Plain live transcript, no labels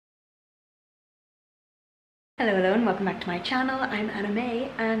Hello and welcome back to my channel. I'm Anna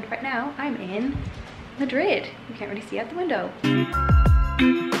May and right now I'm in Madrid. You can't really see out the window.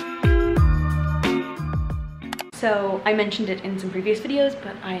 So I mentioned it in some previous videos,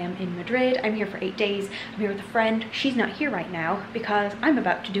 but I am in Madrid. I'm here for 8 days. I'm here with a friend. She's not here right now because I'm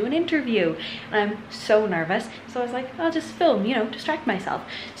about to do an interview and I'm so nervous. So I was like, I'll just film, you know, distract myself.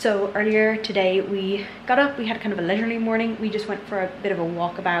 So earlier today we got up, we had kind of a leisurely morning. We just went for a bit of a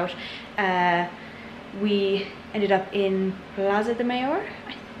walkabout. We ended up in Plaza de Mayor,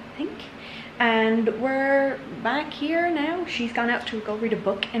 I think. And we're back here now. She's gone out to go read a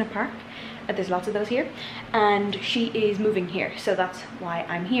book in a park. There's lots of those here, and she is moving here, so that's why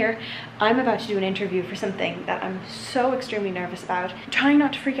I'm here. I'm about to do an interview for something that I'm so extremely nervous about. I'm trying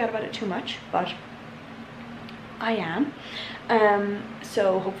not to freak out about it too much, but I am.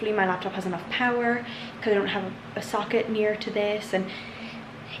 So hopefully my laptop has enough power because I don't have a socket near to this, and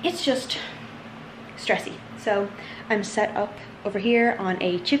it's just stressy. So I'm set up over here on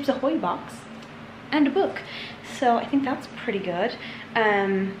a Chips Ahoy box and a book, so I think that's pretty good.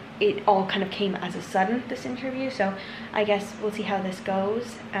 It all kind of came as a sudden, this interview, so I guess we'll see how this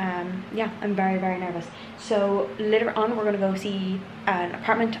goes. Yeah, I'm very nervous. So later on we're going to go see an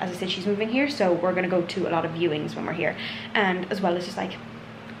apartment. As I said, she's moving here, so we're going to go to a lot of viewings when we're here, and as well as just like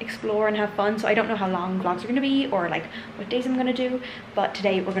explore and have fun. So I don't know how long vlogs are going to be or like what days I'm going to do, but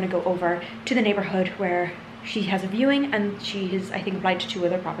today we're going to go over to the neighborhood where she has a viewing, and she has, I think, applied to 2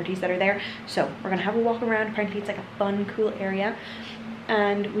 other properties that are there. So we're gonna have a walk around. Apparently it's like a fun, cool area,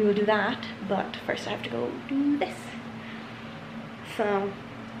 and we will do that, but first I have to go do this. So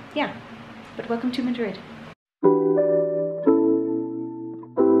yeah, but welcome to Madrid.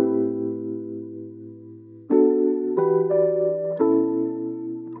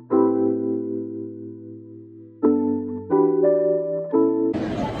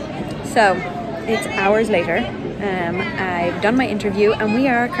 So it's hours later. I've done my interview and we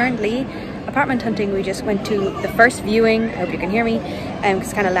are currently apartment hunting. We just went to the first viewing. I hope you can hear me, because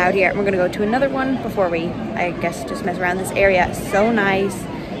it's kind of loud here. And we're going to go to another one before we, I guess, just mess around this area. It's so nice.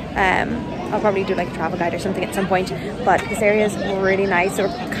 I'll probably do like a travel guide or something at some point, but this area is really nice, so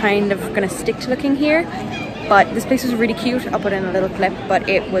we're kind of going to stick to looking here. But this place was really cute. I'll put in a little clip, but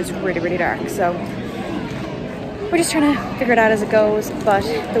it was really dark, so we're just trying to figure it out as it goes, but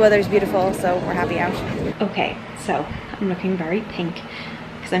the weather is beautiful, so we're happy out. Okay, so I'm looking very pink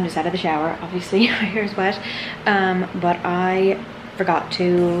because I'm just out of the shower. Obviously, my hair is wet, but I forgot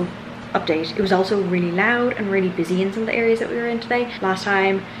to update. It was also really loud and really busy in some of the areas that we were in today. Last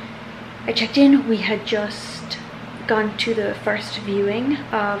time I checked in, we had just gone to the first viewing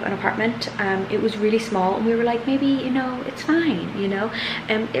of an apartment. It was really small, and we were like, maybe, you know, it's fine, you know.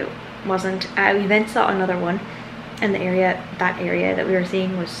 It wasn't. We then saw another one. And that area that we were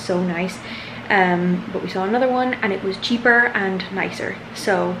seeing was so nice, but we saw another one and it was cheaper and nicer,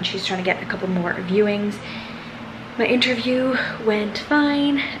 so she's trying to get a couple more viewings. My interview went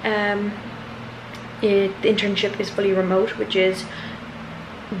fine. The internship is fully remote, which is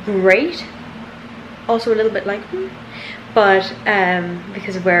great. Also a little bit like but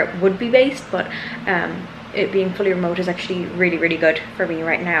because of where it would be based, but it being fully remote is actually really good for me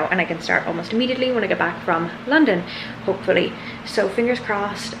right now, and I can start almost immediately when I get back from London, hopefully. So fingers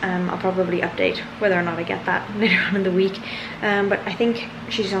crossed. I'll probably update whether or not I get that later on in the week, but I think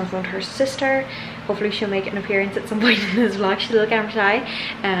she's on the phone to her sister. Hopefully she'll make an appearance at some point in this vlog. She's a little camera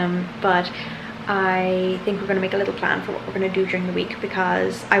shy, but I think we're going to make a little plan for what we're going to do during the week,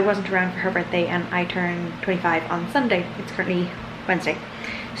 because I wasn't around for her birthday and I turned 25 on Sunday. It's currently Wednesday,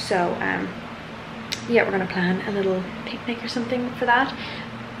 so yeah, we're gonna plan a little picnic or something for that.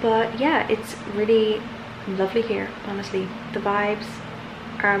 But yeah, it's really lovely here, honestly. The vibes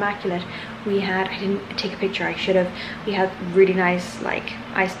are immaculate. I didn't take a picture, I should have. We had really nice like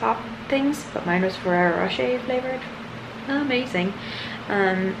ice pop things, but mine was Ferrero Rocher flavored. Amazing.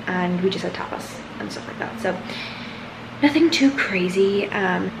 And we just had tapas and stuff like that, so nothing too crazy.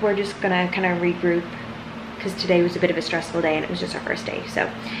 We're just gonna kind of regroup because today was a bit of a stressful day and it was just our first day.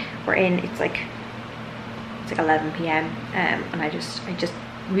 So we're in, it's like 11 p.m. And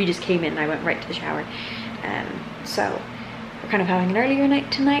we just came in and I went right to the shower. So we're kind of having an earlier night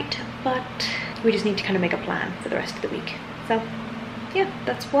tonight, but we just need to kind of make a plan for the rest of the week. So yeah,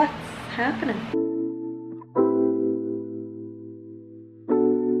 that's what's happening.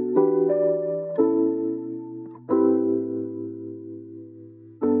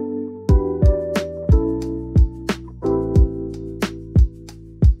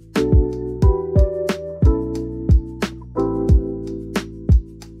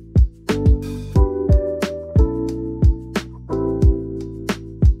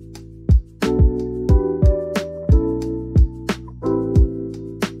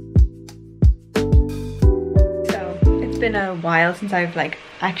 been a while since I've like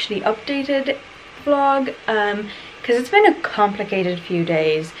actually updated vlog, because it's been a complicated few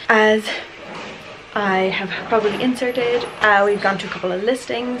days. As I have probably inserted, we've gone to a couple of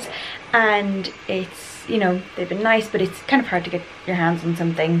listings, and it's, you know, they've been nice, but it's kind of hard to get your hands on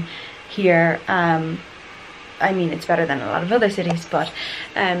something here. I mean, it's better than a lot of other cities, but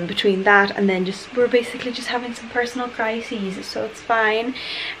between that and then we're basically just having some personal crises, so it's fine.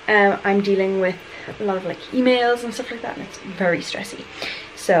 I'm dealing with a lot of like emails and stuff like that, and it's very stressy.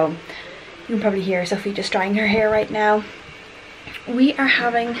 So you can probably hear Sophie just drying her hair right now. We are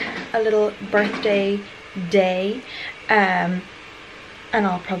having a little birthday day, and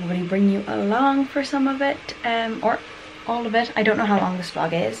I'll probably bring you along for some of it, or all of it. I don't know how long this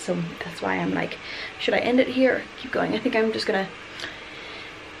vlog is, so that's why I'm like, should I end it here or keep going? I think I'm just gonna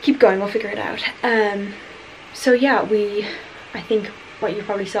keep going, we'll figure it out. So yeah, I think what you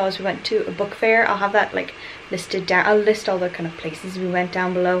probably saw is we went to a book fair. I'll have that like listed down. I'll list all the kind of places we went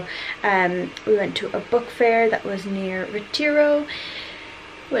down below. We went to a book fair that was near Retiro.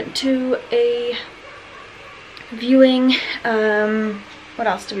 Went to a viewing. What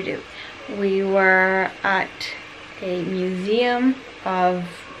else did we do? We were at a museum of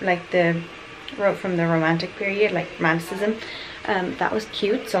like from the Romantic period, like Romanticism. That was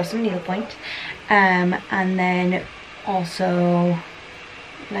cute. Saw some needlepoint. And then also,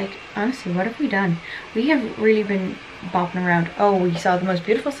 like, honestly, what have we done? We have really been bopping around. Oh, we saw the most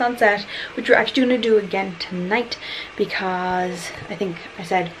beautiful sunset, which we're actually going to do again tonight, because I think I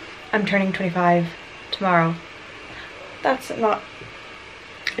said I'm turning 25 tomorrow. That's not,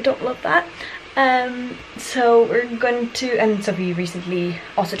 I don't love that. So we're going to, and Sophie recently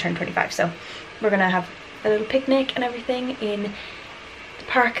also turned 25, so we're gonna have a little picnic and everything in the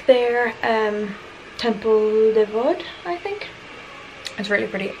park there. Templo de Debod, I think. It's really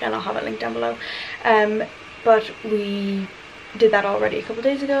pretty, and I'll have it linked down below. But we did that already a couple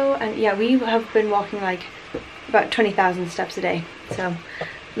days ago, and yeah, we have been walking like about 20,000 steps a day, so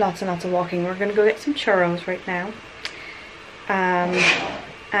lots and lots of walking. We're gonna go get some churros right now,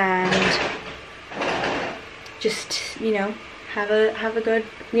 and just, you know, have a good,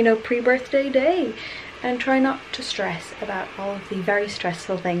 you know, pre-birthday day, and try not to stress about all of the very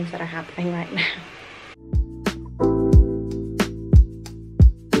stressful things that are happening right now.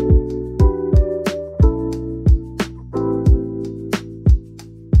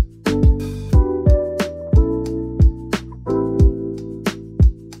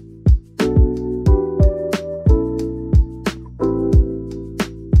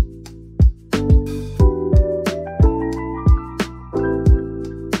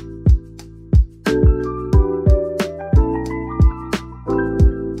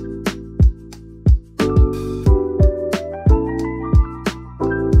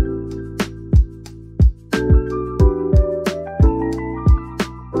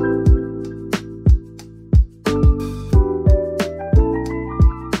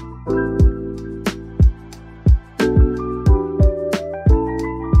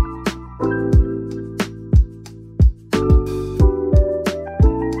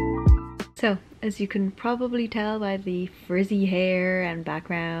 So, as you can probably tell by the frizzy hair and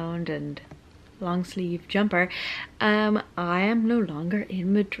background and long sleeve jumper, I am no longer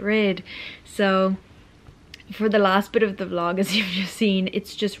in Madrid. So for the last bit of the vlog, as you've just seen,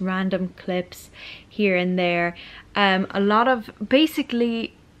 it's just random clips here and there. A lot of,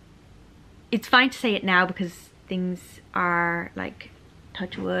 basically, it's fine to say it now because things are, like,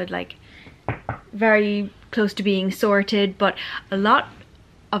 touch wood, like very close to being sorted, but a lot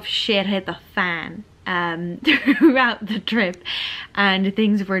of shit hit the fan throughout the trip, and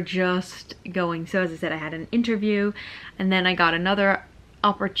things were just going. So as I said, I had an interview, and then I got another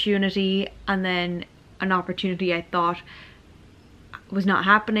opportunity, and then an opportunity I thought was not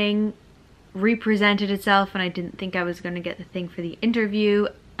happening represented itself, and I didn't think I was going to get the thing for the interview,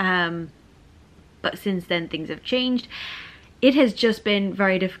 but since then things have changed. It has just been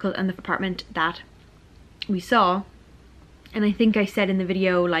very difficult in the apartment that we saw. And I think I said in the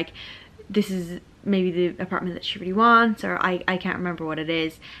video, like, this is maybe the apartment that she really wants, or I can't remember what it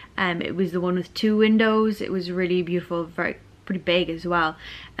is. It was the one with 2 windows. It was really beautiful, pretty big as well.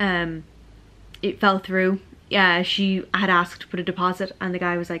 It fell through. Yeah, she had asked to put a deposit, and the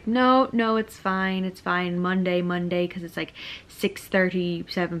guy was like, no, it's fine, Monday, because it's like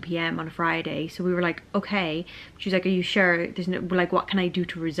 6:37 p.m. on a Friday. So we were like, okay. She was like, are you sure? There's no, like, what can I do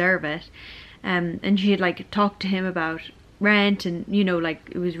to reserve it? And she had like talked to him about rent, and you know, like,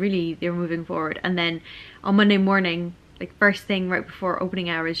 it was really, they were moving forward. And then on Monday morning, like first thing right before opening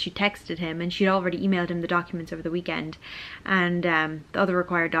hours, she texted him, and she'd already emailed him the documents over the weekend, and the other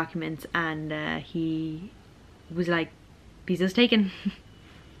required documents, and he was like, visa's taken.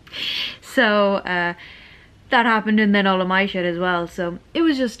 So that happened, and then all of my shit as well. So it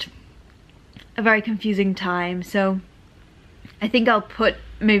was just a very confusing time. So I think I'll put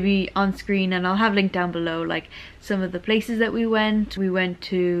maybe on screen, and I'll have linked down below, like some of the places that we went. We went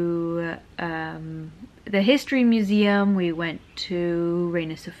to the History Museum, we went to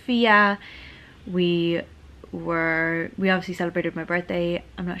Reina Sofia, we obviously celebrated my birthday.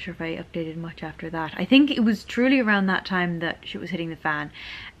 I'm not sure if I updated much after that. I think it was truly around that time that shit was hitting the fan,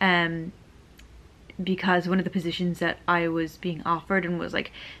 because one of the positions that I was being offered, and was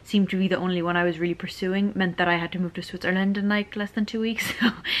like seemed to be the only one I was really pursuing, meant that I had to move to Switzerland in like less than 2 weeks. So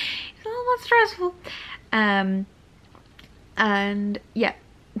it's a little bit stressful. And yeah,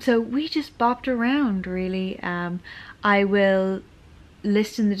 so we just bopped around really. I will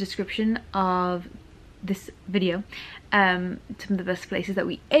list in the description of this video some of the best places that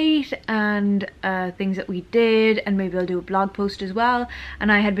we ate, and things that we did, and maybe I'll do a blog post as well.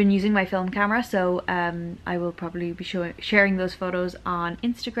 And I had been using my film camera, so I will probably be sharing those photos on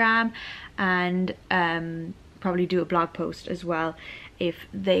Instagram, and probably do a blog post as well if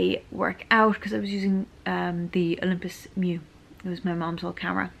they work out, because I was using the Olympus Mu. It was my mom's old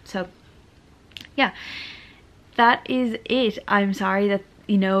camera. So yeah, that is it. I'm sorry that,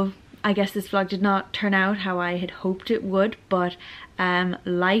 you know, I guess this vlog did not turn out how I had hoped it would, but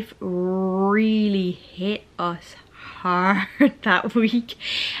life really hit us hard that week.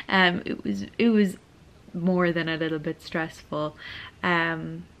 It was more than a little bit stressful,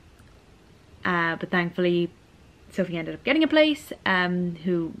 but thankfully Sophie ended up getting a place.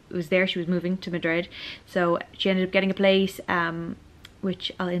 Who was there, she was moving to Madrid, so she ended up getting a place,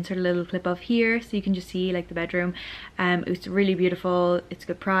 which I'll insert a little clip of here so you can just see like the bedroom. It was really beautiful, it's a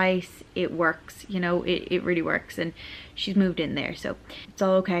good price, it works, you know, it really works, and she's moved in there, so it's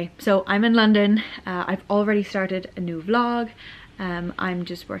all okay. So I'm in London. I've already started a new vlog. I'm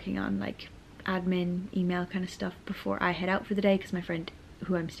just working on like admin, email kind of stuff before I head out for the day, because my friend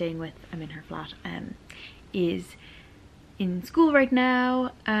who I'm staying with, I'm in her flat, is in school right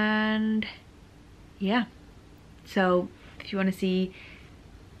now. And yeah, so if you want to see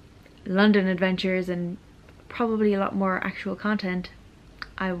London adventures and probably a lot more actual content,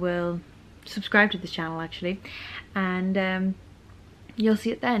 I will subscribe to this channel actually, and you'll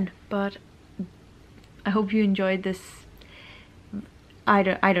see it then. But I hope you enjoyed this. I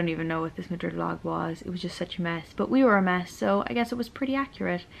don't even know what this Madrid vlog was. It was just such a mess, but we were a mess, so I guess it was pretty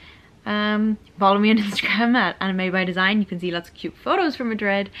accurate. Follow me on Instagram at Anime by Design. You can see lots of cute photos from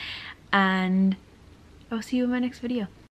Madrid, and I'll see you in my next video.